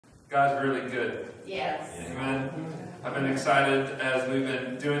God's really good. Yes. Amen. I've been excited as we've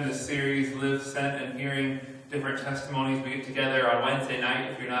been doing this series, Live Sent, and hearing different testimonies. We get together on Wednesday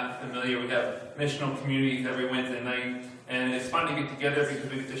night. If you're not familiar, we have missional communities every Wednesday night. And it's fun to get together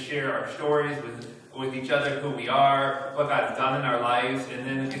because we get to share our stories with each other, who we are, what God's done in our lives, and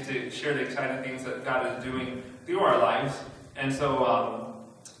then we get to share the exciting things that God is doing through our lives. And so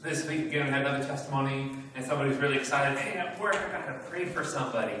this week, again, we had another testimony, and somebody's really excited. Hey, at work, I got to pray for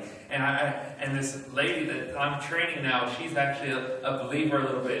somebody. And this lady that I'm training now, she's actually a believer a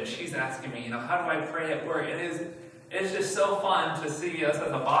little bit, and she's asking me, how do I pray at work? And it's just so fun to see us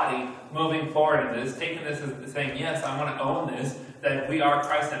as a body moving forward in this, taking this as saying, yes, I want to own this, that we are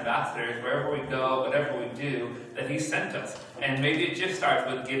Christ's ambassadors wherever we go, whatever we do, that He sent us. And maybe it just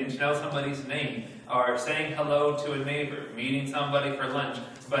starts with getting to know somebody's name, or saying hello to a neighbor, meeting somebody for lunch.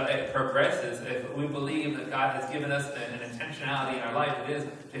 But it progresses if we believe that God has given us an intentionality in our life. It is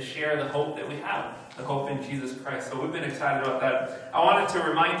to share the hope that we have, the hope in Jesus Christ. So we've been excited about that. I wanted to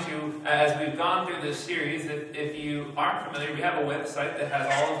remind you, as we've gone through this series, if you aren't familiar, we have a website that has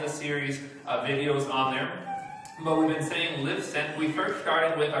all of the series videos on there. But we've been saying Live Sent. We first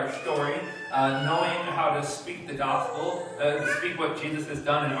started with our story, knowing how to speak the gospel, speak what Jesus has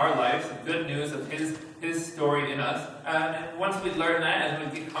done in our lives, the good news of His story in us. And once we learn that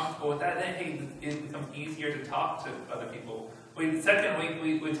and we get comfortable with that, then it becomes easier to talk to other people. Second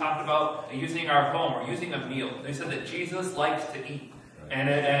week, we talked about using our home or using a meal. We said that Jesus likes to eat.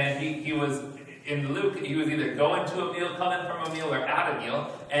 And he was, in Luke, he was either going to a meal, coming from a meal, or at a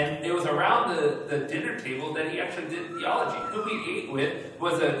meal. And it was around the dinner table that he actually did theology. Who he ate with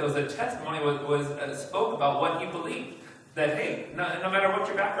was a testimony, spoke about what he believed. That, hey, no matter what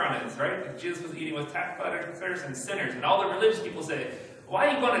your background is, right? Jesus was eating with tax collectors and sinners. And all the religious people say, why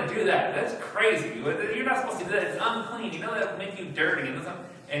are you going to do that? That's crazy. You're not supposed to do that. It's unclean. That will make you dirty.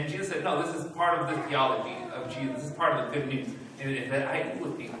 And Jesus said, no, this is part of the theology of Jesus. This is part of the good news. And that I eat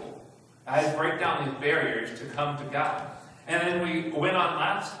with people. I break down these barriers to come to God. And then we went on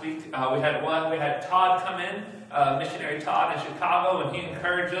last week. We had Todd come in, missionary Todd in Chicago, and he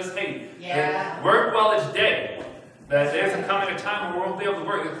encouraged us, hey, work while it's day. That there's coming a time where we won't be able to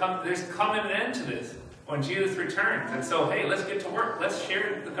work. There's coming an end to this when Jesus returns. And so, hey, let's get to work. Let's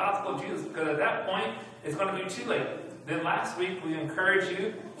share the gospel of Jesus, because at that point, it's going to be too late. Then last week, we encouraged you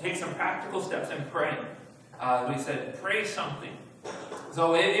to take some practical steps in praying. We said, pray something.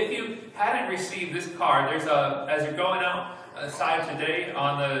 So if you hadn't received this card, as you're going outside today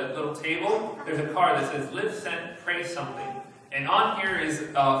on the little table, there's a card that says, Live Sent, Pray Something. And on here is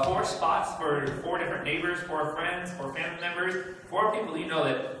 4 spots for 4 different neighbors, 4 friends, 4 family members, 4 people you know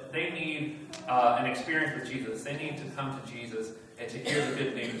that they need an experience with Jesus. They need to come to Jesus and to hear the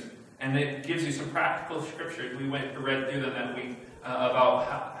good news. And it gives you some practical scriptures. We read through them that week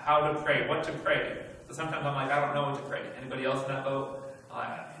about how to pray, what to pray. So sometimes I'm like, I don't know what to pray. Anybody else in that boat?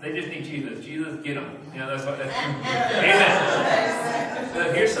 They just need Jesus. Jesus, get them. That's what that's. Amen.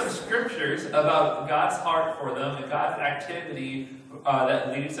 So here's some scriptures about God's heart for them and God's activity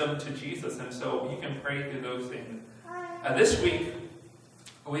that leads them to Jesus. And so you can pray through those things. This week,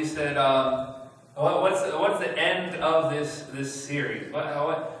 we said, what's the end of this series?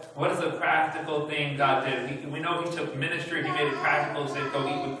 What is the practical thing God did? We know He took ministry. He made it practical, said go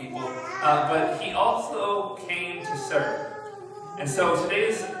eat with people. But He also came to serve. And so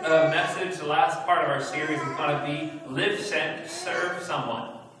today's message, the last part of our series, is going to be Live Sent, Serve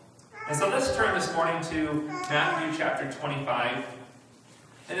Someone. And so let's turn this morning to Matthew chapter 25.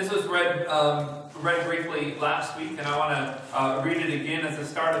 And this was read briefly last week, and I want to read it again as the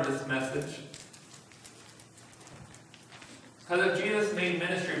start of this message. Because if Jesus made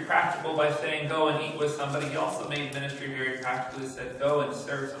ministry practical by saying go and eat with somebody, He also made ministry very practical. He said go and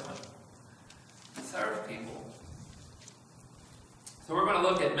serve someone. Serve people. So we're going to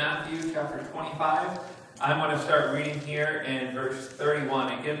look at Matthew chapter 25. I'm going to start reading here in verse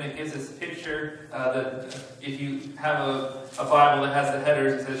 31. Again, it gives this picture that if you have a Bible that has the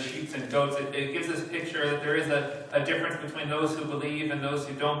headers, it says sheep and goats. It gives this picture that there is a difference between those who believe and those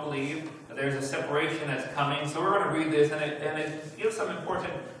who don't believe. There's a separation that's coming. So we're going to read this, and it gives some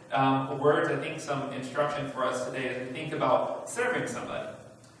important words, I think, some instruction for us today as we think about serving somebody.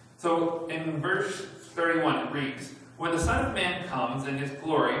 So in verse 31, it reads, when the Son of Man comes in His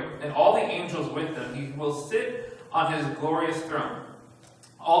glory, and all the angels with Him, He will sit on His glorious throne.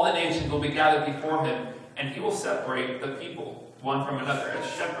 All the nations will be gathered before Him, and He will separate the people one from another,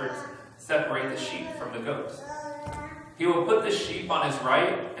 as shepherds separate the sheep from the goats. He will put the sheep on His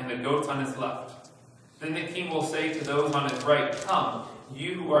right, and the goats on His left. Then the King will say to those on His right, come,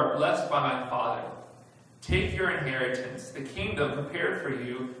 you who are blessed by my Father. Take your inheritance, the kingdom prepared for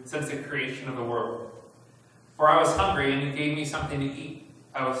you since the creation of the world. For I was hungry, and you gave me something to eat.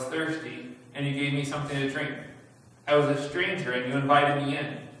 I was thirsty, and you gave me something to drink. I was a stranger, and you invited me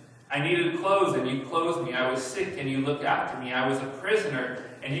in. I needed clothes, and you clothed me. I was sick, and you looked after me. I was a prisoner,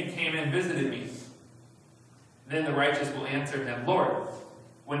 and you came and visited me. Then the righteous will answer him, Lord,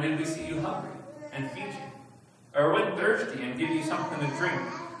 when did we see you hungry and feed you? Or when thirsty and give you something to drink?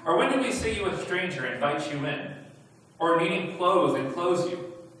 Or when did we see you a stranger and invite you in? Or needing clothes and clothe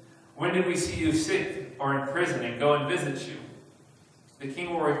you? When did we see you sick or in prison and go and visit you? The king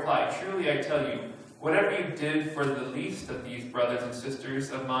will reply, truly I tell you, whatever you did for the least of these brothers and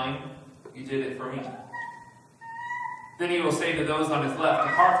sisters of mine, you did it for me. Then he will say to those on his left,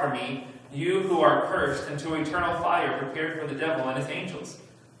 depart from me, you who are cursed, into eternal fire prepared for the devil and his angels.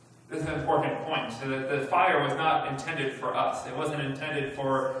 This is an important point. So that the fire was not intended for us. It wasn't intended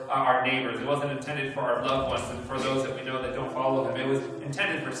for our neighbors. It wasn't intended for our loved ones and for those that we know that don't follow him. It was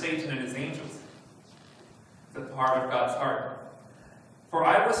intended for Satan and his angels. The heart of God's heart. For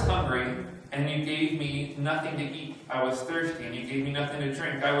I was hungry, and you gave me nothing to eat. I was thirsty, and you gave me nothing to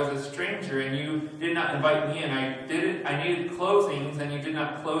drink. I was a stranger, and you did not invite me in. I needed clothing, and you did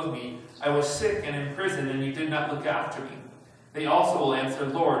not clothe me. I was sick and in prison, and you did not look after me. They also will answer,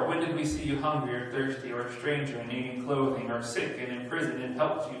 Lord, when did we see you hungry or thirsty or a stranger and needing clothing or sick and in prison and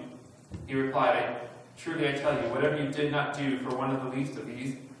helped you? He replied, truly I tell you, whatever you did not do for one of the least of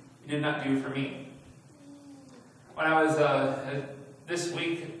these, you did not do for me. When I was this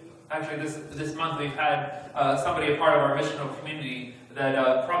week, actually this month, we've had somebody a part of our missional community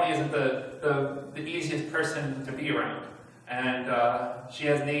that probably isn't the easiest person to be around. And she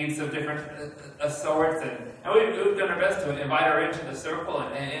has needs of different sorts, and we've done our best to invite her into the circle,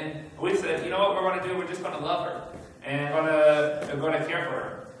 and we said, you know what we're going to do? We're just going to love her, and we're going to care for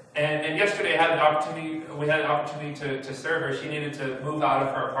her. And yesterday we had an opportunity to serve her. She needed to move out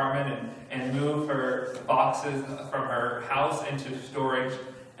of her apartment and move her boxes from her house into storage.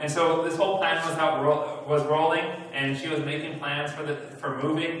 And so this whole plan was rolling, and she was making plans for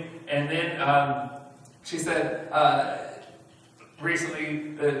moving. And then she said,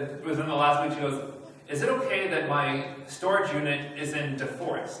 recently, within the last week, she goes, is it okay that my storage unit is in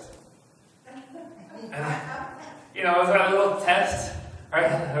DeForest? And it was a little test,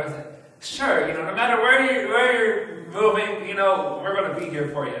 right? I was like, sure, no matter where you're moving, we're going to be here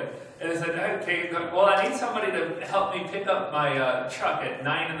for you. And I said, okay, well, I need somebody to help me pick up my truck at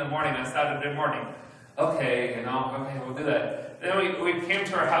 9 in the morning on Saturday morning. Okay, okay, we'll do that. Then we came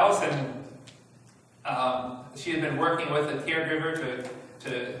to her house, and she had been working with a caregiver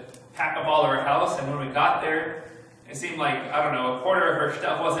to pack up all of her house, and when we got there, it seemed like, I don't know, a quarter of her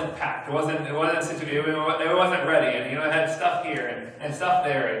stuff wasn't packed. It wasn't ready, and it had stuff here and stuff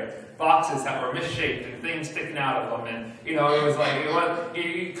there, and boxes that were misshaped and things sticking out of them, and it was like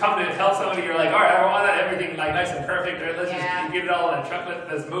you come to help somebody, you're like, all right, I want everything like nice and perfect. Let's just get it all in a truck.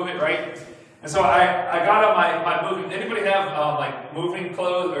 Let's move it, right? And so I got on my moving. Anybody have like moving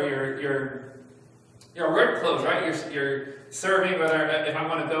clothes or your work clothes, right? You're serving, whether if I'm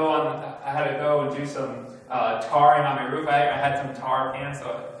going to go on, I had to go and do some tarring on my roof. I had some tar pants,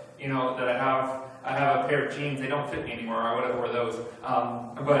 that I have a pair of jeans. They don't fit me anymore. I would have wore those.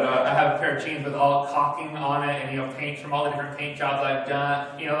 But I have a pair of jeans with all caulking on it, and paint from all the different paint jobs I've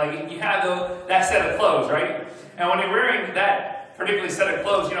done. Like you have that set of clothes, right? And when you're wearing that particular set of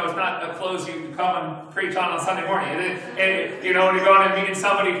clothes, it's not the clothes you come and preach on Sunday morning. When you're going and meeting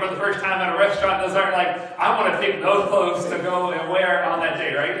somebody for the first time at a restaurant, those aren't like, I want to pick those clothes to go and wear on that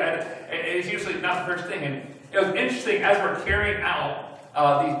day, right? It's usually not the first thing. And it was interesting, as we're carrying out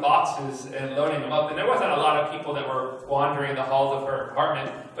these boxes and loading them up, and there wasn't a lot of people that were wandering the halls of her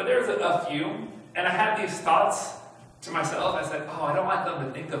apartment, but there was a few, and I had these thoughts to myself. I said, I don't want them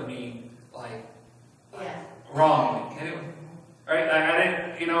to think of me wrong. Right?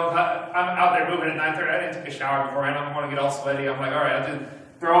 I didn't, I'm out there moving at 9:30. I didn't take a shower beforehand. I don't want to get all sweaty. I'm like, all right, I'll just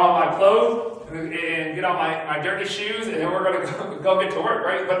throw on my clothes and get on my dirty shoes, and then we're going to go get to work,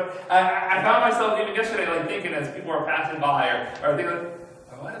 right? But I found myself even yesterday, thinking as people were passing by, or thinking,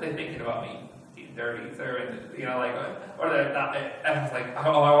 what are they thinking about me? Being dirty, or they're not. And I was like,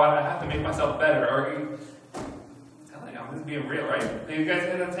 I have to make myself better, or I'm just being real, right? You guys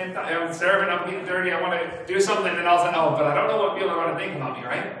at the same time, I'm serving, I'm getting dirty, I want to do something, and all of a sudden, but I don't know what people are going to think about me,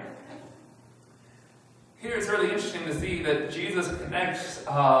 right? Here it's really interesting to see that Jesus connects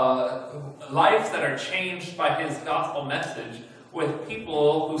lives that are changed by his gospel message with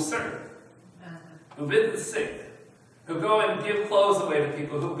people who serve, who visit the sick, who go and give clothes away to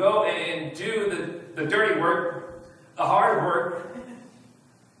people, who go and do the dirty work, the hard work,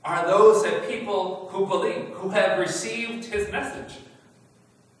 are those that people who believe, who have received his message.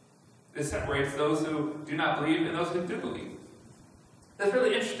 It separates those who do not believe and those who do believe. It's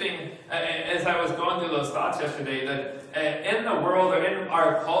really interesting, as I was going through those thoughts yesterday, that in the world or in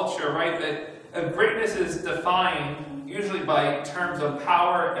our culture, right, that greatness is defined usually by terms of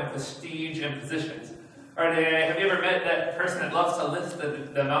power and prestige and positions. Or have you ever met that person that loves to list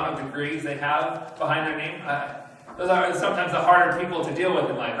the amount of degrees they have behind their name? Those are sometimes the harder people to deal with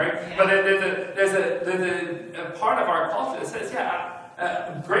in life, right? Yeah. But there's a part of our culture that says,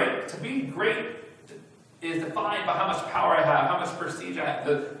 to be great is defined by how much power I have, how much prestige I have,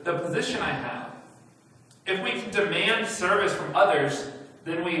 the position I have. If we can demand service from others,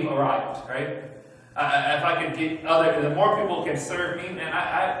 then we've arrived, right? If I could get the more people can serve me, man,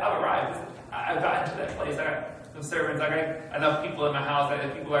 I've arrived. I've gotten to that place. I got some servants. I got enough people in my house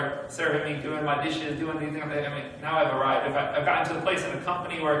that people are serving me, doing my dishes, doing these things. I mean, now I've arrived. If I've gotten to the place in a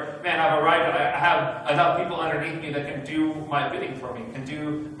company where, man, I've arrived. I have enough people underneath me that can do my bidding for me, can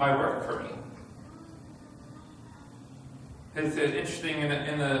do my work for me. It's interesting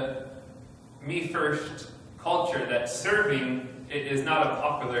in the me first culture that serving is not a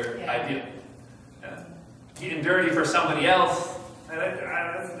popular idea. Getting dirty for somebody else,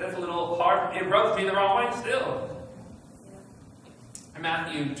 that's a little hard. It rubs me the wrong way still. In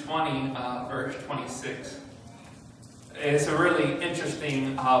Matthew 20, verse 26. It's a really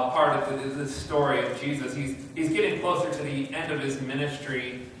interesting part of the story of Jesus. He's getting closer to the end of his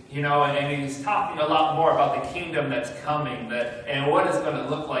ministry, and he's talking a lot more about the kingdom that's coming, and what it's going to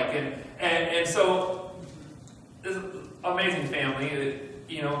look like. And so this amazing family,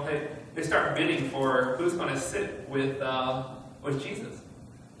 they start bidding for who's going to sit with Jesus.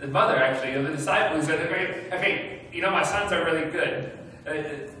 The mother, actually, the disciples said, okay, my sons are really good.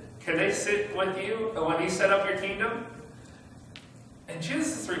 Can they sit with you when you set up your kingdom? And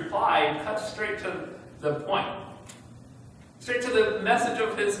Jesus' reply cuts straight to the point. Straight to the message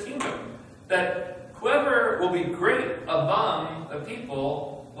of his kingdom. That whoever will be great among the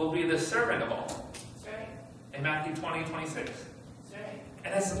people will be the servant of all. That's right. In Matthew 20, 26.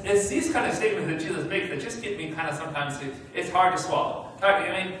 And it's these kind of statements that Jesus makes that just get me kind of sometimes, it's hard to swallow.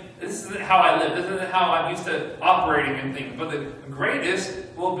 I mean, this isn't how I live. This isn't how I'm used to operating in things. But the greatest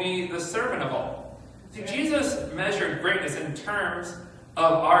will be the servant of all. See, Jesus measured greatness in terms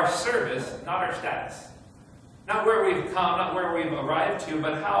of our service, not our status. Not where we've come, not where we've arrived to,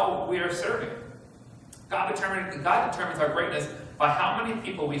 but how we are serving. God determines our greatness by how many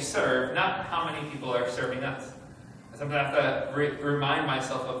people we serve, not how many people are serving us. Sometimes I have to remind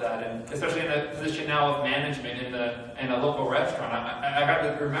myself of that, and especially in a position now of management in a local restaurant, I got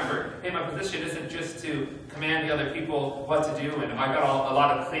to remember, hey, my position isn't just to command the other people what to do, and I got a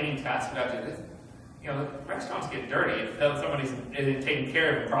lot of cleaning tasks we got to do. Restaurants get dirty if somebody's isn't taking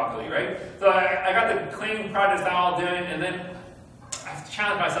care of them properly, right? So I got the cleaning projects I'm all doing, and then I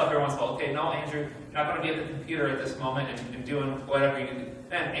challenge myself every once in a while. Okay, no, Andrew, you're not going to be at the computer at this moment and doing whatever you do.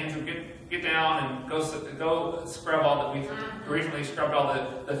 Man, Andrew, get down and go scrub all that we've recently scrubbed all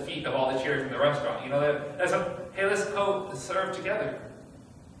the feet of all the chairs in the restaurant. Hey, let's go serve together.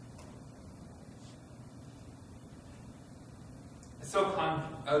 It's so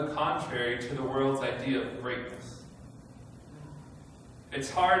contrary to the world's idea of greatness. It's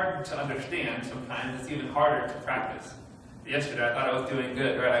hard to understand sometimes. It's even harder to practice. Yesterday, I thought I was doing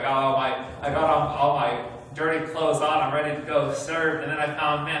good. Right? I got all my dirty clothes on. I'm ready to go serve, and then I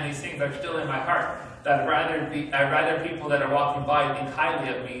found, man, these things are still in my heart. That I'd rather people that are walking by think highly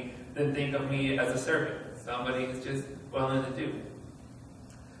of me than think of me as a servant. Somebody who's just willing to do.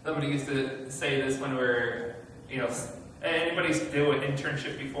 Somebody used to say this when we were, anybody do an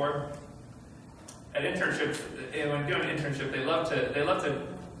internship before? At internships, when doing an internship, they love to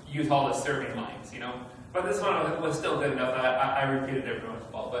use all the serving lines, But this one was still good enough that I repeated every once in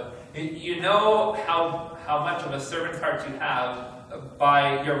a while. But you know how much of a servant's heart you have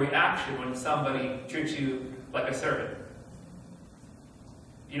by your reaction when somebody treats you like a servant.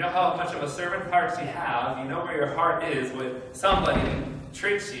 You know how much of a servant heart you have. You know where your heart is when somebody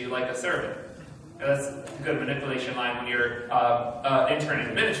treats you like a servant. And that's a good manipulation line when you're interning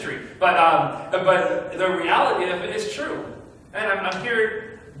in ministry. But the reality of it is true. And I'm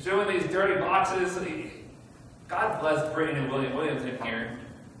here doing these dirty boxes. God bless Brittany and William Williams in here.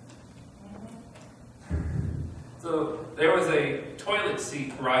 So there was a toilet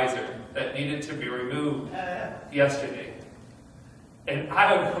seat riser that needed to be removed yesterday. And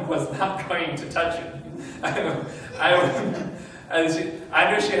I was not going to touch it. I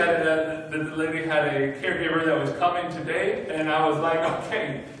knew she had the lady had a caregiver that was coming today, and I was like,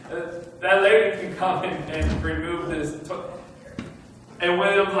 okay, that lady can come in and remove this. And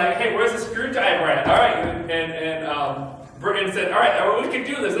William's like, hey, where's the screwdriver at? All right, and Britain said, all right, we can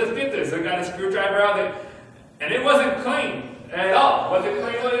do this. Let's get this. They got a screwdriver out there, and it wasn't clean at all. Was it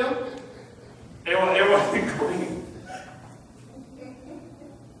clean, William? It wasn't clean.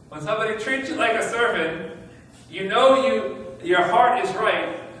 When somebody treats you like a servant, you know your heart is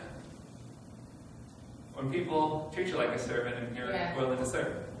right. When people treat you like a servant and you're willing to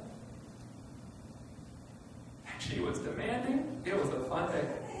serve. Actually, it was demanding. It was a fun day.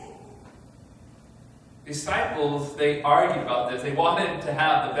 Disciples, they argued about this. They wanted to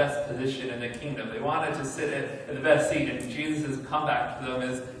have the best position in the kingdom. They wanted to sit at the best seat. And Jesus' comeback to them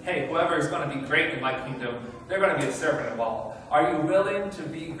is, hey, whoever is going to be great in my kingdom, they're going to be a servant of all. Are you willing to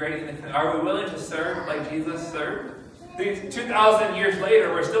be great in the kingdom? Are we willing to serve like Jesus served? 2,000 years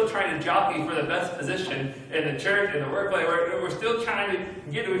later, we're still trying to jockey for the best position in the church, in the workplace. We're still trying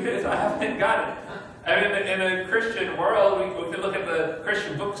to get it. I haven't got it. I mean, in a Christian world, we can look at the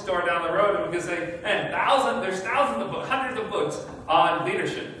Christian bookstore down the road and we can say, man, there's thousands of books, hundreds of books on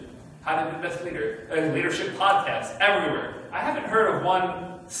leadership. How to be the best leader. There's leadership podcasts everywhere. I haven't heard of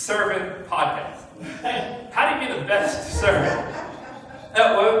one servant podcast. How do you be the best servant?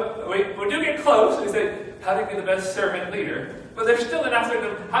 We do get close. We say, how do you be the best servant leader? But there's still an aspect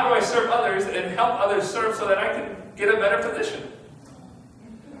of how do I serve others and help others serve so that I can get a better position.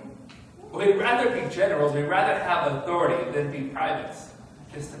 We'd rather be generals, we'd rather have authority than be privates.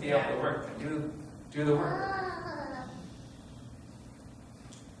 Just to be able to work and do the work.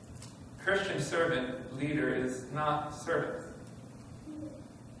 Christian servant leader is not servant.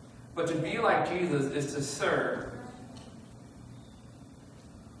 But to be like Jesus is to serve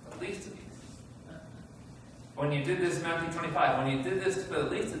the least of these. When you did this, Matthew 25, when you did this to the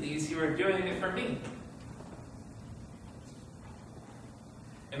least of these, you were doing it for me.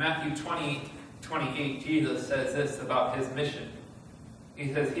 In Matthew 20:28, Jesus says this about his mission.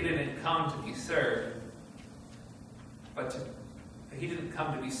 He says he didn't come to be served, but to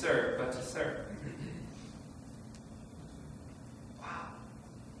serve. Wow.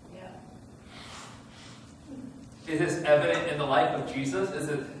 Yeah. Is this evident in the life of Jesus? Is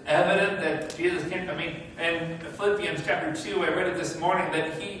it evident that Jesus came? In Philippians chapter 2, I read it this morning,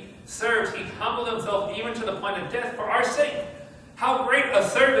 that he served, he humbled himself even to the point of death for our sake. How great a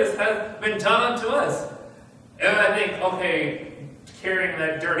service has been done unto us. And I think, okay, carrying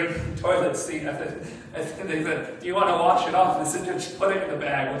that dirty toilet seat, I think they said, do you want to wash it off? They said, just put it in the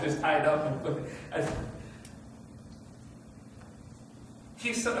bag. We'll just tie it up and put it.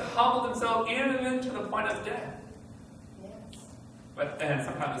 He humbled himself even to the point of death. Yes. But then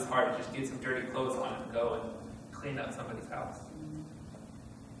sometimes it's hard to just get some dirty clothes on and go and clean up somebody's house.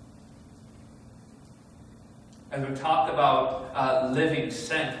 As we talked about living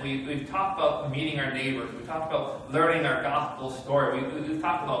sent, we've talked about meeting our neighbors. We've talked about learning our gospel story. We've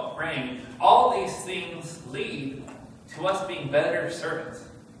talked about praying. All these things lead to us being better servants.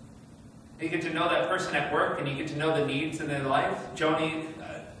 You get to know that person at work, and you get to know the needs in their life. Joni,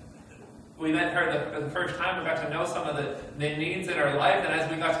 we met her the first time. We got to know some of the needs in our life, and as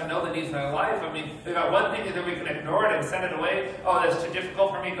we got to know the needs in our life, we got one thing that we can ignore it and send it away. Oh, that's too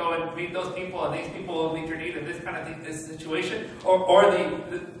difficult for me. Go and meet those people, and these people will meet your need in this kind of thing, this situation. Or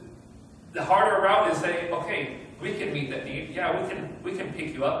the harder route is saying, okay, we can meet that need. Yeah, we can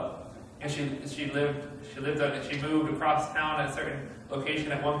pick you up. And she moved across town at a certain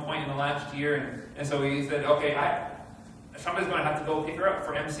location at one point in the last year, and so we said, okay, somebody's going to have to go pick her up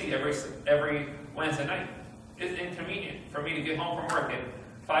for MC every Wednesday night. It's inconvenient for me to get home from work at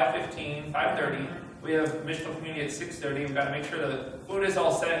 5:15, 5:30. We have missional community at 6:30. We've got to make sure the food is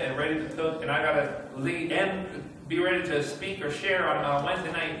all set and ready to cook, and I got to leave and be ready to speak or share on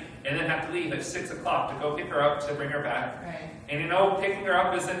Wednesday night, and then have to leave at 6 o'clock to go pick her up to bring her back. Right. And picking her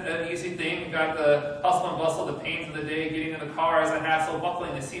up isn't an easy thing. You got the hustle and bustle, the pains of the day. Getting in the car is a hassle.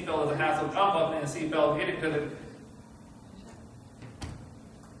 Buckling the seatbelt is a hassle. Unbuckling the seatbelt, getting to the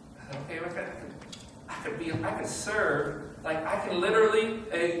I could serve, I can literally,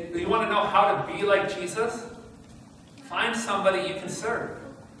 you want to know how to be like Jesus? Find somebody you can serve.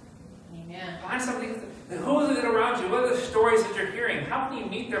 Amen. Find somebody, who is it around you? What are the stories that you're hearing? How can you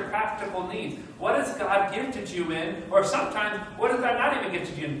meet their practical needs? What has God gifted you in? Or sometimes, what has God not even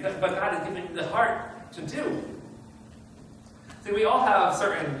gifted you in, but God has given you the heart to do? See, we all have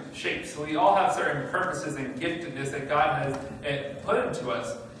certain shapes. We all have certain purposes and giftedness that God has put into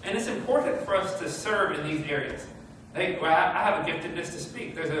us. And it's important for us to serve in these areas. I have a giftedness to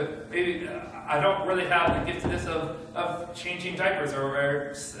speak. I don't really have the giftedness of changing diapers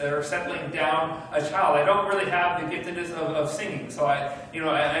or settling down a child. I don't really have the giftedness of singing. So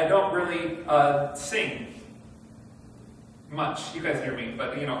I don't really sing. much. You guys hear me,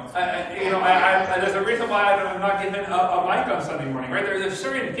 but there's a reason why I'm not given a mic on Sunday morning, right? There's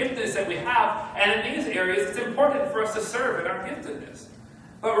certain giftedness that we have, and in these areas, it's important for us to serve in our giftedness.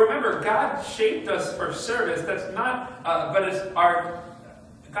 But remember, God shaped us for service. That's not,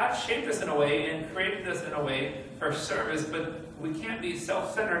 God shaped us in a way and created us in a way for service, but we can't be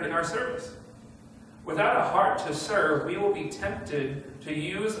self-centered in our service. Without a heart to serve, we will be tempted to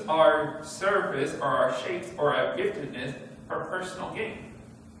use our service or our shapes or our giftedness for personal gain.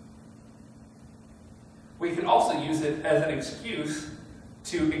 We can also use it as an excuse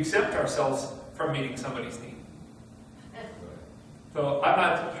to exempt ourselves from meeting somebody's need. So I'm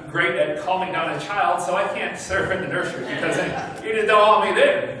not great at calming down a child, so I can't serve in the nursery because you just don't want me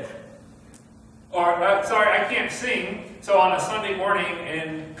there. Or, I can't sing. So on a Sunday morning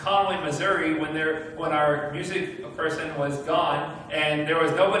in Conway, Missouri, when our music person was gone, and there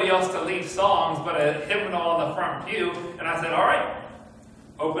was nobody else to lead songs but a hymnal on the front pew, and I said, all right,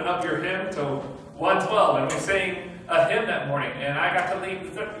 open up your hymn to 112, and we sang a hymn that morning, and I got to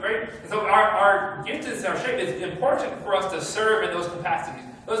lead, right? So our giftedness, our shape, is important for us to serve in those capacities,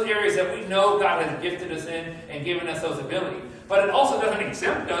 those areas that we know God has gifted us in and given us those abilities. But it also doesn't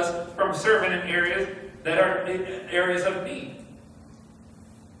exempt us from serving in areas that are areas of need.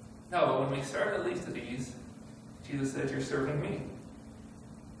 No, but when we serve the least of these, Jesus says, you're serving me.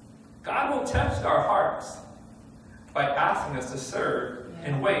 God will test our hearts by asking us to serve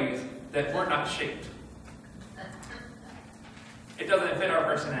in ways that we're not shaped. It doesn't fit our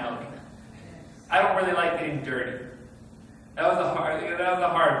personality. I don't really like getting dirty. That was a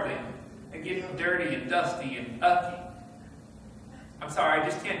hard thing. And getting dirty and dusty and ucky. I'm sorry, I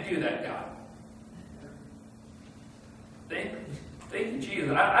just can't do that, God. Thank you,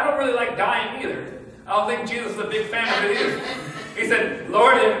 Jesus. I don't really like dying either. I don't think Jesus is a big fan of it either. He said,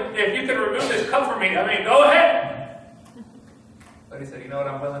 Lord, if you can remove this cup from me, go ahead. But he said, you know what,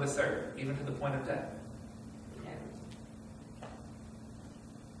 I'm willing to serve, even to the point of death.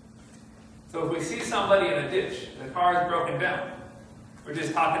 So if we see somebody in a ditch, the car is broken down. We were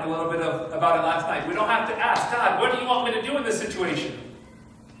just talking a little bit about it last night. We don't have to ask, God, what do you want me to do in this situation?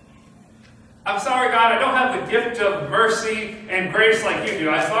 I'm sorry, God, I don't have the gift of mercy and grace like you do.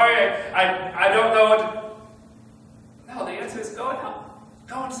 I'm sorry, I don't know what to... No, the answer is go and help.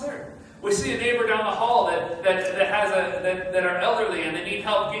 Go and serve. We see a neighbor down the hall that are elderly and they need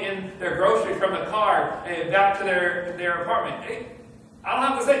help getting their groceries from the car and back to their apartment. Hey, I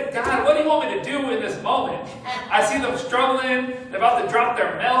don't have to say, God, what do you want me to do in this moment? I see them struggling, they're about to drop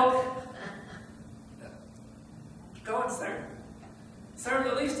their milk. Go and serve. Serve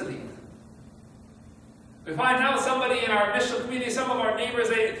the least of these. We find out somebody in our missional community, some of our neighbors,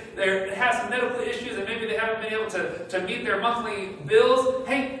 they have some medical issues and maybe they haven't been able to meet their monthly bills.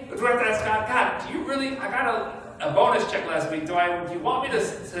 Hey, we have to ask God, do you really, I got a bonus check last week. Do you want me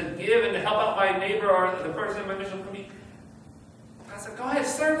to give and to help out my neighbor or the person in my missional community? I said, go ahead,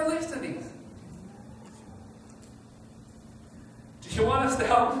 serve the least of these. Do you want us to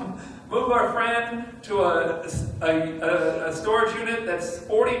help move our friend to a storage unit that's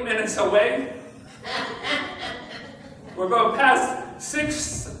 40 minutes away? We're going past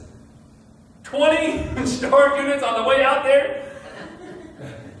 20 storage units on the way out there.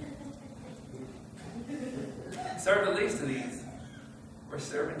 Serve the least of these. We're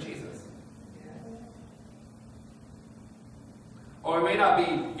serving Jesus. Or we may not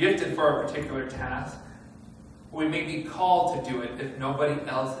be gifted for a particular task. We may be called to do it if nobody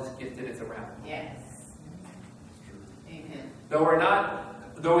else is gifted is around. Yes. Amen.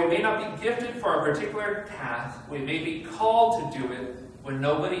 Though we may not be gifted for a particular task, we may be called to do it when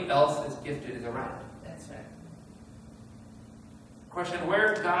nobody else is gifted is around. That's right. Question,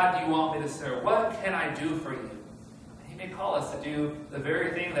 where, God, do you want me to serve? What can I do for you? He may call us to do the very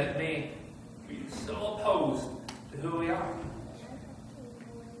thing that may be so opposed to who we are.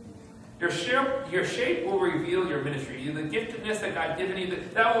 Your shape will reveal your ministry. The giftedness that God given you,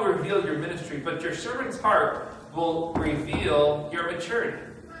 that will reveal your ministry. But your servant's heart will reveal your maturity.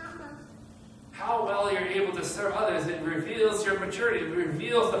 How well you're able to serve others, it reveals your maturity. It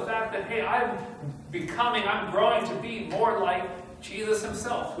reveals the fact that, hey, I'm growing to be more like Jesus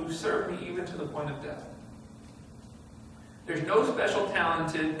himself, who served me even to the point of death. There's no special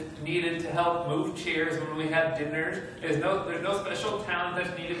talent needed to help move chairs when we have dinners. There's no special talent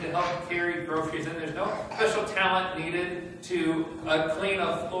that's needed to help carry groceries in. There's no special talent needed to clean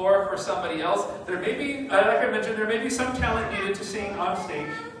a floor for somebody else. There may be, like I mentioned, there may be some talent needed to sing on stage.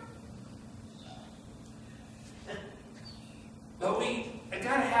 But we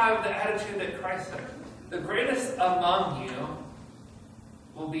gotta have the attitude that Christ said. The greatest among you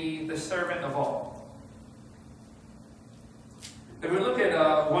will be the servant of all. If we look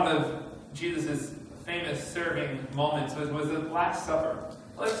at one of Jesus' famous serving moments was the Last Supper.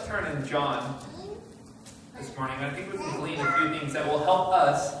 Let's turn in John this morning. I think we can glean a few things that will help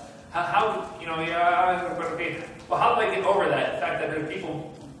us. How do I get over that? The fact that there are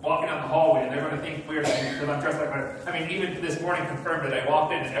people walking down the hallway and they're going to think weird because I'm dressed like that. I mean, even this morning confirmed that I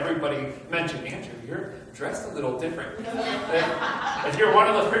walked in and everybody mentioned, Andrew, you're dressed a little different. If you're one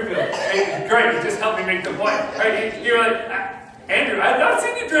of those people, hey, great, you just helped me make the point. Right? You're like, Andrew, I've not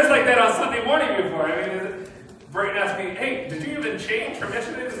seen you dressed like that on Sunday morning before. I mean, Brayden asked me, hey, did you even change from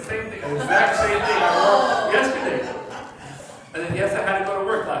yesterday? It's the same thing, the exact same thing I wore yesterday. And then, yes, I had to go to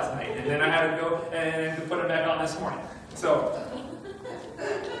work last night, and then I had to go and put it back on this morning. So,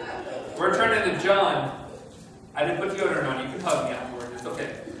 we're turning to John. I didn't put deodorant on. You can hug me afterwards. It's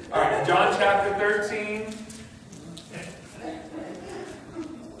okay. All right, John chapter 13.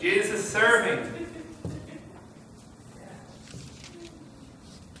 Jesus is serving.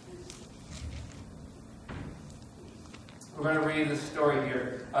 We're going to read this story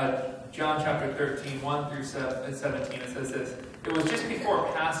here. John chapter 13, 1 through 17. It says this. It was just before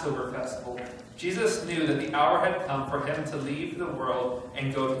Passover festival. Jesus knew that the hour had come for him to leave the world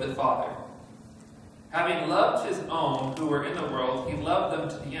and go to the Father. Having loved his own who were in the world, he loved them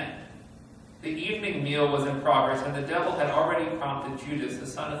to the end. The evening meal was in progress, and the devil had already prompted Judas, the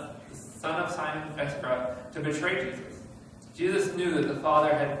son of Simon Iscariot, to betray Jesus. Jesus knew that the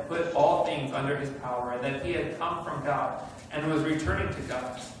Father had put all things under his power, and that he had come from God and was returning to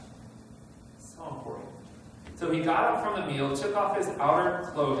God. So important. So he got up from the meal, took off his outer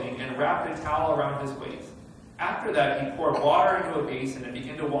clothing, and wrapped a towel around his waist. After that, he poured water into a basin and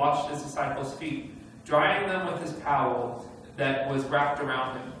began to wash his disciples' feet, drying them with his towel that was wrapped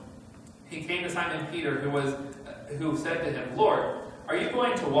around him. He came to Simon Peter, who said to him, Lord, are you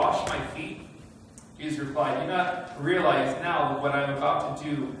going to wash my feet? Jesus replied, do not realize now what I am about to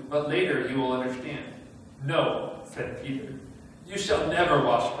do, but later you will understand. No, said Peter, you shall never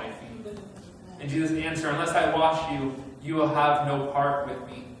wash my feet. And Jesus answered, unless I wash you, you will have no part with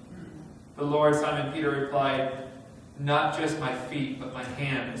me. The Lord, Simon Peter replied, not just my feet, but my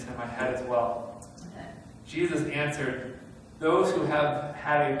hands and my head as well. Jesus answered, those who have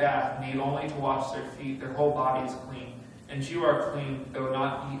had a bath need only to wash their feet, their whole body is clean. And you are clean, though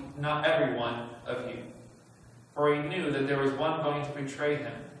not every one of you. For he knew that there was one going to betray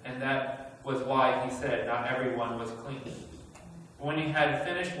him, and that was why he said not everyone was clean. When he had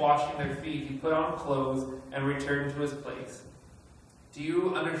finished washing their feet, he put on clothes and returned to his place. Do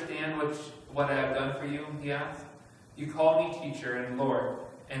you understand what I have done for you? He asked. You call me teacher and Lord,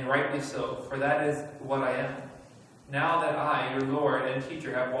 and rightly so, for that is what I am. Now that I, your Lord and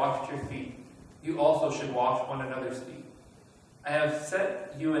teacher, have washed your feet, you also should wash one another's feet. I have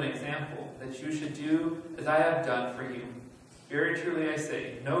set you an example that you should do as I have done for you. Very truly I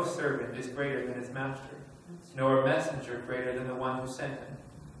say, no servant is greater than his master, nor a messenger greater than the one who sent him.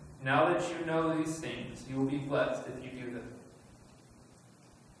 Now that you know these things, you will be blessed if you do them.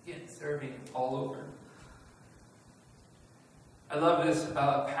 Again, serving all over. I love this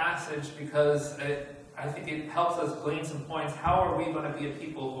passage because I think it helps us glean some points. How are we going to be a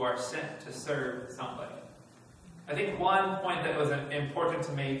people who are sent to serve somebody? I think one point that was important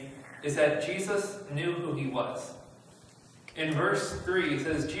to make is that Jesus knew who he was. In verse 3, it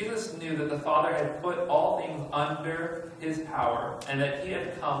says, Jesus knew that the Father had put all things under his power, and that he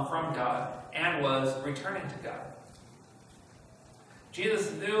had come from God and was returning to God.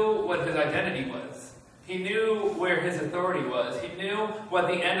 Jesus knew what his identity was. He knew where his authority was. He knew what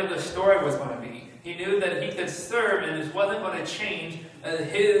the end of the story was going to be. He knew that he could serve, and it wasn't going to change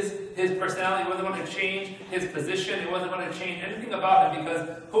his personality. It wasn't going to change his position. It wasn't going to change anything about him, because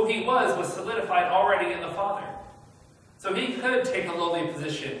who he was solidified already in the Father. So he could take a lowly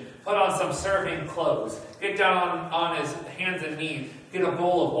position, put on some serving clothes, get down on his hands and knees, get a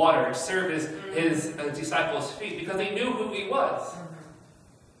bowl of water, and serve his disciples' feet, because he knew who he was.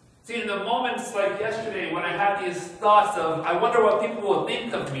 See, in the moments like yesterday when I had these thoughts of, I wonder what people will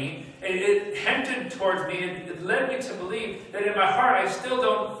think of me, it hinted towards me, and it led me to believe that in my heart I still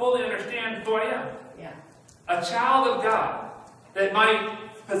don't fully understand who I am. Yeah. A child of God, that my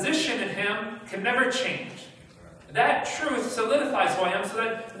position in him can never change. That truth solidifies who I am, so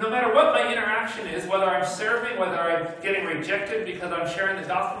that no matter what my interaction is, whether I'm serving, whether I'm getting rejected because I'm sharing the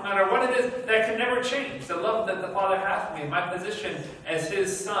gospel, no matter what it is, that can never change. The love that the Father has for me, my position as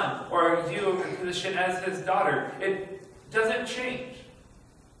his son, or your position as his daughter, it doesn't change.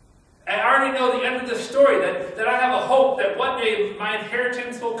 I already know the end of the story, that I have a hope that one day my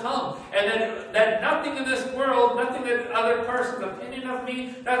inheritance will come. And that nothing in this world, nothing that other person's opinion of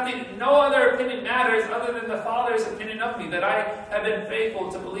me, no other opinion matters other than the Father's opinion of me. That I have been faithful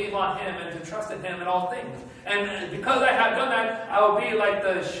to believe on Him and to trust in Him in all things. And because I have done that, I will be like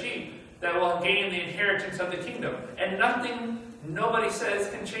the sheep that will gain the inheritance of the kingdom. And nobody says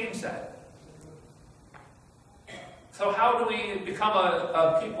can change that. So how do we become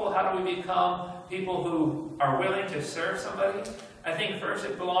a people? How do we become people who are willing to serve somebody? I think the first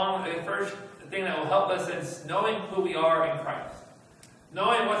thing that will help us is knowing who we are in Christ.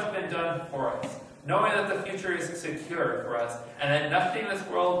 Knowing what's been done for us. Knowing that the future is secure for us. And that nothing this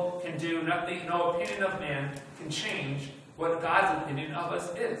world can do, no opinion of man can change what God's opinion of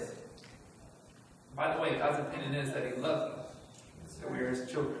us is. By the way, God's opinion is that He loves us. That we are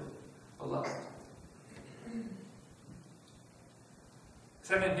His children, beloved.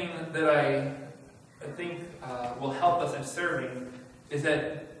 Second thing that I think will help us in serving is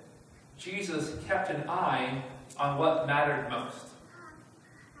that Jesus kept an eye on what mattered most.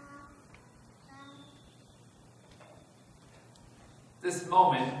 This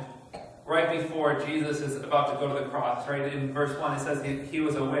moment, right before Jesus is about to go to the cross, right in verse 1 it says he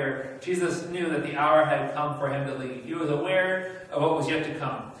was aware. Jesus knew that the hour had come for Him to leave. He was aware of what was yet to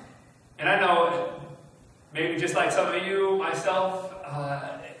come. And I know, maybe just like some of you, myself,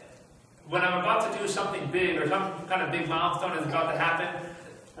 when I'm about to do something big or some kind of big milestone is about to happen,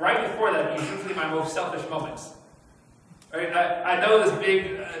 right before that is usually my most selfish moments. Right? I know this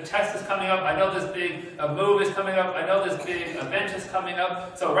big test is coming up. I know this big move is coming up. I know this big event is coming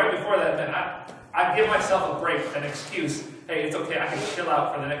up. So right before that, then I give myself a break, an excuse. Hey, it's okay. I can chill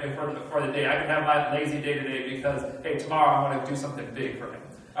out for the day. I can have my lazy day today because, hey, tomorrow I want to do something big for Him.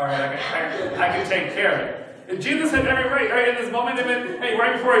 All right, I can take care of it. And Jesus had every right in this moment. Hey,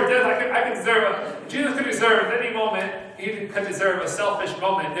 right before His death, Jesus could deserve at any moment. He could deserve a selfish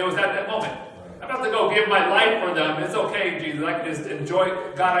moment. There was that moment. I'm about to go give my life for them. It's okay, Jesus. I can just enjoy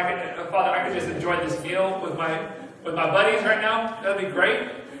God. Father, I can just enjoy this meal with my buddies right now. That'd be great.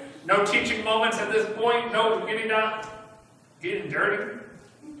 No teaching moments at this point. No getting dirty.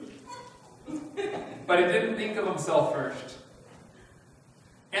 But He didn't think of Himself first.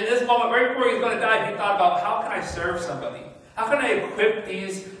 In this moment, right before He's going to die, He thought about, how can I serve somebody? How can I equip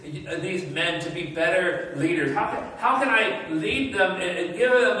these men to be better leaders? How can I lead them and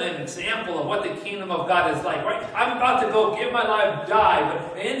give them an example of what the kingdom of God is like? Right? I'm about to go give my life, die,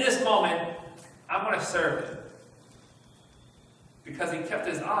 but in this moment, I'm going to serve Him. Because He kept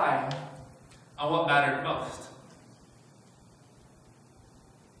His eye on what mattered most.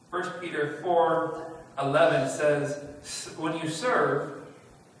 1 Peter 4:11 says, when you serve,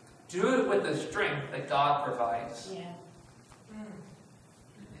 do it with the strength that God provides. Yeah.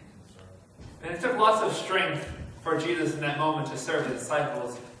 And it took lots of strength for Jesus in that moment to serve His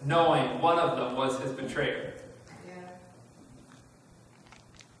disciples, knowing one of them was His betrayer.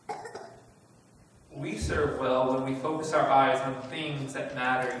 Yeah. We serve well when we focus our eyes on things that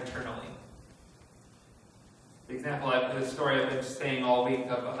matter eternally. The example, the story I've been saying all week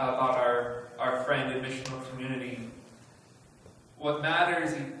about our friend in missional community. What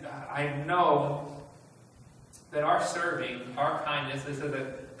matters, I know that our serving, our kindness, this is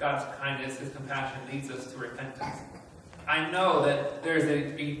God's kindness, His compassion leads us to repentance. I know that there's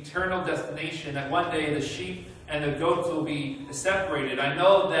an eternal destination, that one day the sheep and the goats will be separated. I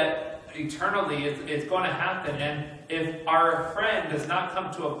know that eternally it's going to happen, and if our friend does not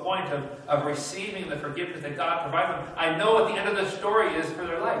come to a point of receiving the forgiveness that God provides them, I know what the end of the story is for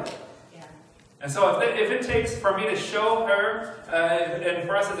their life. And so if it takes for me to show her, and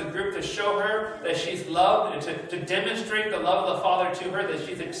for us as a group to show her that she's loved, and to demonstrate the love of the Father to her, that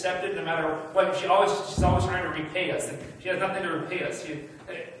she's accepted no matter what, she's always trying to repay us. She has nothing to repay us.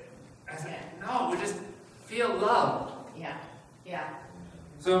 I said, no, we just feel loved. Yeah.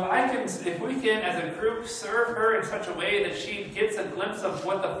 So if we can, as a group, serve her in such a way that she gets a glimpse of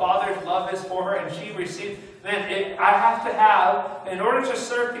what the Father's love is for her, and she receives, I have to have, in order to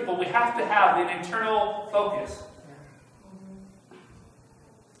serve people, we have to have an internal focus.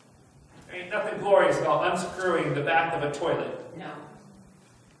 There ain't nothing glorious about unscrewing the back of a toilet. No.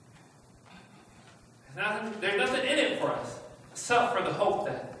 There's nothing in it for us, except for the hope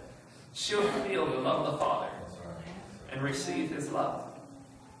that she'll feel the love of the Father and receive His love.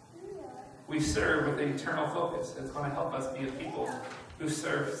 We serve with an eternal focus. It's going to help us be a people who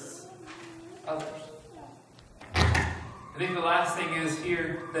serves others. I think the last thing is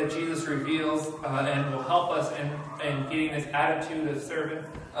here that Jesus reveals and will help us in getting this attitude of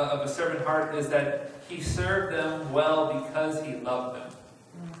a servant heart is that He served them well because He loved them.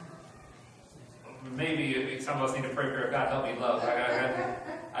 Maybe some of us need to pray for God, help me love.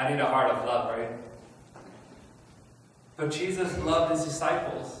 I need a heart of love, right? But Jesus loved his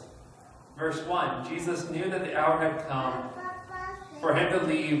disciples. Verse 1, Jesus knew that the hour had come for him to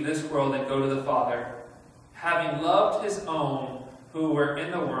leave this world and go to the Father. Having loved his own who were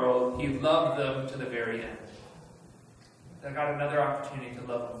in the world, he loved them to the very end. I got another opportunity to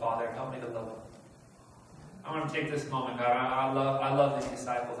love them, Father. Help me to love them. I want to take this moment, God. I love these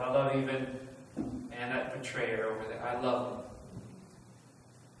disciples. I love even that betrayer over there. I love them.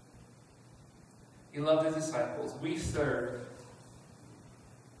 He loved his disciples. We serve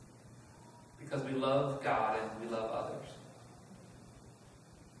because we love God and we love others.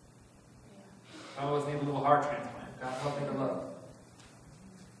 Some of us need a little heart transplant. God, help me to love.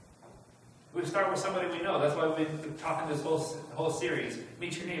 We start with somebody we know. That's why we've been talking this whole series.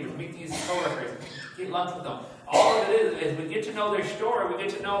 Meet your neighbors. Meet these coworkers. Get lunch with them. All of it is we get to know their story. We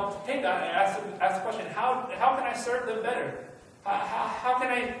get to know, hey, God, ask the question, how can I serve them better? How can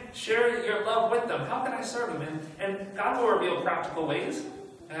I share your love with them? How can I serve them? And God will reveal practical ways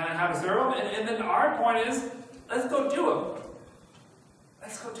and how to serve them. And then our point is, let's go do them.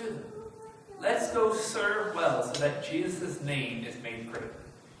 Let's go do them. Let's go serve well so that Jesus' name is made great.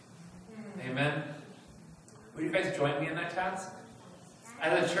 Amen. Will you guys join me in that task?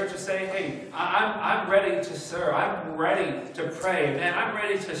 As a church to say, hey, I'm ready to serve. I'm ready to pray. Man, I'm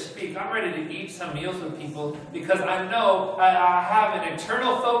ready to speak. I'm ready to eat some meals with people because I know I have an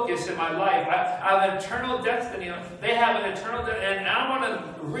eternal focus in my life. I have an eternal destiny. They have an eternal destiny. And I want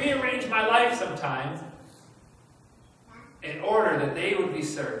to rearrange my life sometimes in order that they would be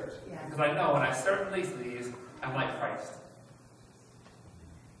served. Because I know when I serve these, I'm like Christ.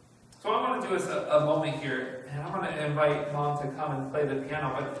 So what I want to do is a moment here, and I want to invite Mom to come and play the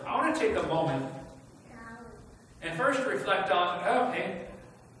piano, but I want to take a moment and first reflect on, okay,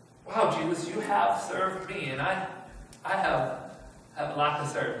 wow, Jesus, you have served me, and I have a lot to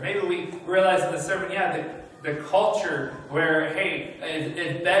serve. Maybe we realize in the serving, the culture where, hey,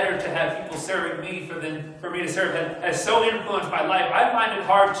 it's better to have people serving me than for me to serve has so influenced my life. I find it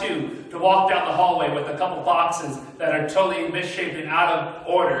hard, too, to walk down the hallway with a couple boxes that are totally misshaped and out of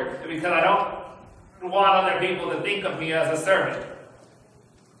order because I don't want other people to think of me as a servant.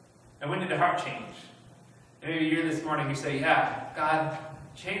 And we need a heart change. And maybe you're this morning, you say, yeah, God,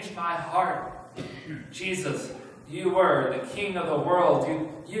 change my heart. Jesus, you were the king of the world.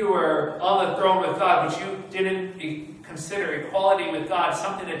 You were on the throne with God, but you didn't consider equality with God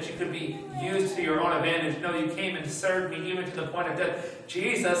something that you could be used to your own advantage. No, you came and served me even to the point of death.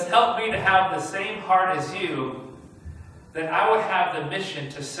 Jesus, help me to have the same heart as you, that I would have the mission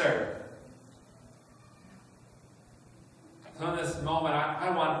to serve. So in this moment, I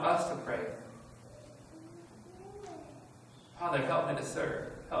want us to pray. Father, help me to serve.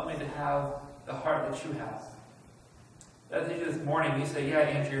 Help me to have the heart that you have. I think this morning you say, yeah,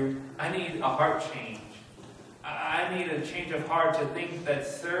 Andrew, I need a heart change. I need a change of heart to think that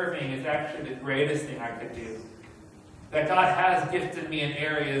serving is actually the greatest thing I could do. That God has gifted me in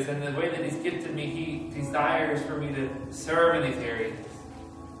areas, and the way that He's gifted me, He desires for me to serve in these areas.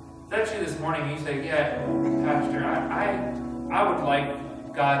 That's you this morning, you say, yeah, Pastor, I would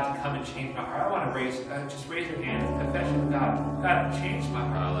like God to come and change my heart. I want to just raise your hand in confession with God. God, change my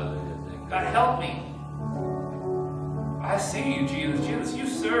heart. God, help me. I see you, Jesus. Jesus, you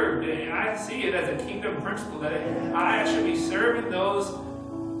served, and I see it as a kingdom principle that I should be serving those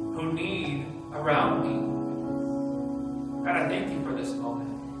who need around me. God, I thank you for this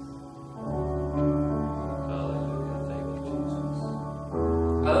moment. Hallelujah. Thank you,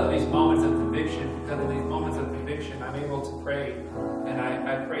 Jesus. I love these moments of conviction because in these moments of conviction, I'm able to pray, and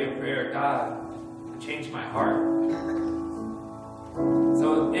I pray a prayer, God, change my heart.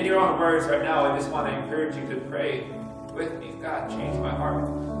 So in your own words right now, I just want to encourage you to pray with me. God, change my heart.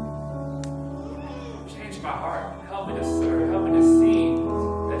 Change my heart. Help me to serve. Help me to see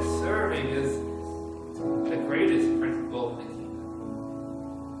that serving is the greatest principle in the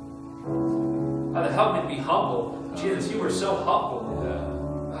kingdom. Father, help me to be humble. Jesus, you were so humble.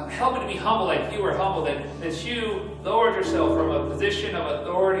 Help me to be humble like you were humble, that you lowered yourself from a position of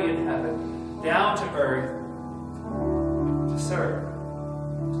authority in heaven down to earth to serve,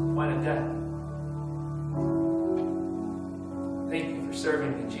 to the point of death. Thank you for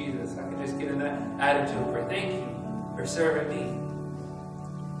serving me, Jesus. I can just get in that attitude for thank you for serving me,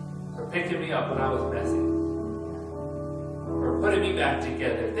 for picking me up when I was messy, for putting me back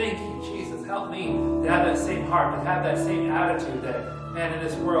together. Thank you, Jesus. Help me to have that same heart, to have that same attitude that, man, in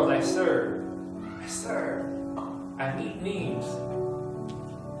this world I serve. I meet needs.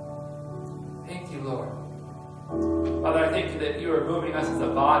 Thank you, Lord. Father, I thank you that you are moving us as a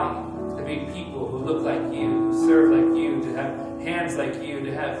body to be people who look like you, who serve like you, to have hands like you,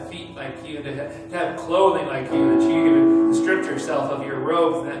 to have feet like you, to have clothing like you, that you even stripped yourself of your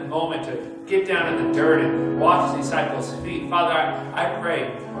robes in that moment to get down in the dirt and wash the disciples' feet. Father, I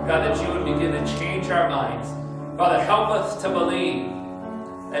pray, God, that you would begin to change our minds. Father, help us to believe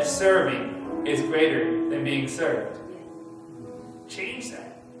that serving is greater than being served. Change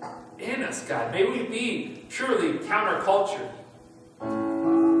that in us, God. May we be truly counterculture.